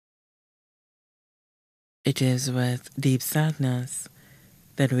It is with deep sadness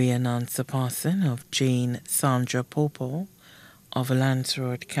that we announce the passing of Jane Sandra Popo of Lance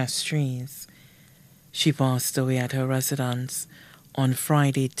Road, Castries. She passed away at her residence on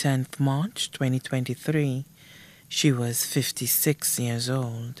Friday, 10th March 2023. She was 56 years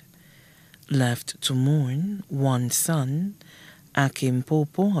old. Left to mourn one son, Akim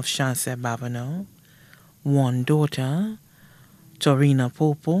Popo of Chasse Babano, one daughter, Torina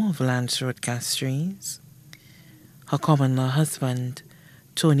Popo of Lance Road, Castries, her common-law husband,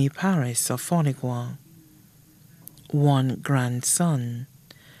 Tony Paris of Fonigua, one grandson,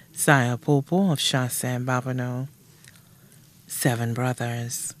 Saya Popo of Chasse Babano, 7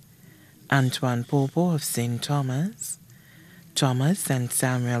 brothers, Antoine Popo of St. Thomas, Thomas and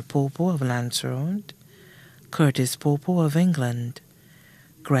Samuel Popo of Lance Road, Curtis Popo of England,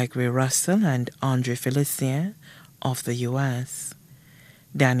 Gregory Russell and Andre Felicien of the U.S.,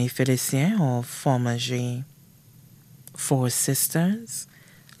 Danny Felicien of Formager, 4 sisters,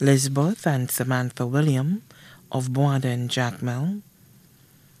 Lisbeth and Samantha William of Boisden Jacmel,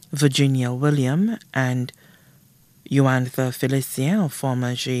 Virginia William and Joantha Felicien of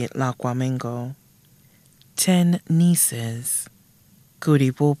Formager Laquamingo, 10 nieces,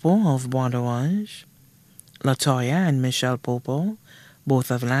 Cody Popo of Bois d'Orange, Latoya and Michelle Popo,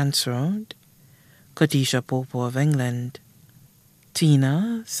 both of Lance Road, Katisha Popo of England,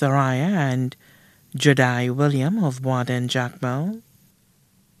 Tina, Saraya and Jedi William of Boisden Jacmel,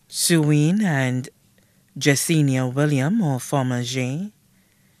 Suween and Jessenia William of Formager,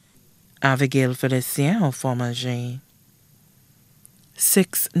 Abigail Felicien of Formager,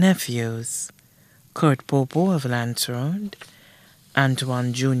 6 nephews, Kurt Popo of Lance Road,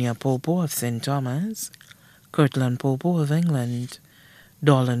 Antoine Jr. Popo of St. Thomas, Kirtland Popo of England,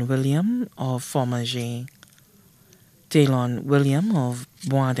 Dolan William of Formager, Talon William of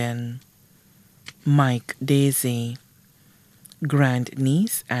Boisden, Mike Daisy,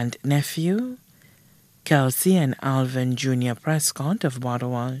 grandniece and nephew, Kelsey and Alvin Jr. Prescott of Bois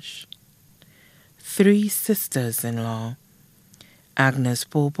 3 sisters-in-law, Agnes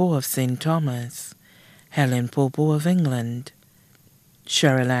Popo of St. Thomas, Helen Popo of England,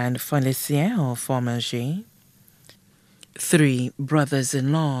 Cheryl Ann Felicien of Formager, 3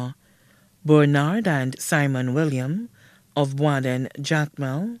 brothers-in-law, Bernard and Simon William of Boisden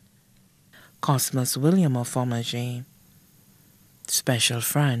Jacmel, Cosmos William of Formager. Special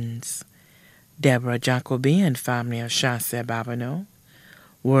friends, Deborah Jacoby and family of Chasse Babano,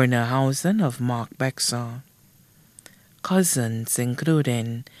 Werner Hausen of Mark Bexar. Cousins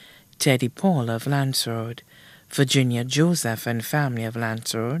including Teddy Paul of Lance Road, Virginia Joseph and family of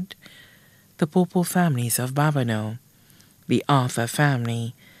Lance Road, the Popo families of Babano, the Arthur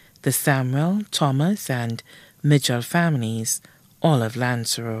family, the Samuel, Thomas, and Mitchell families, all of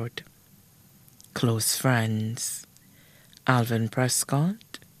Lance Road. Close friends, Alvin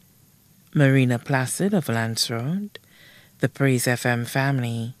Prescott, Marina Placid of Lance Road, the Praise FM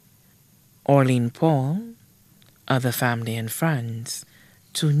family, Orlean Paul, other family and friends,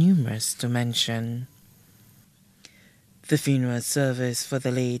 too numerous to mention. The funeral service for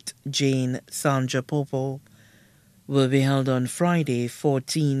the late Jane Sandra Popo will be held on Friday,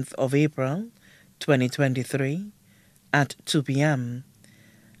 14th of April, 2023, at 2 p.m.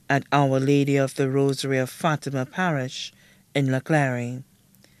 at Our Lady of the Rosary of Fatima Parish in Leclerc.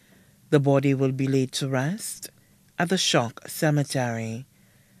 The body will be laid to rest at the Shock Cemetery.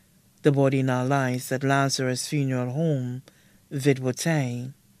 The body now lies at Lazarus Funeral Home,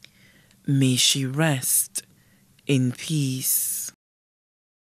 Vidwote. May she rest in peace.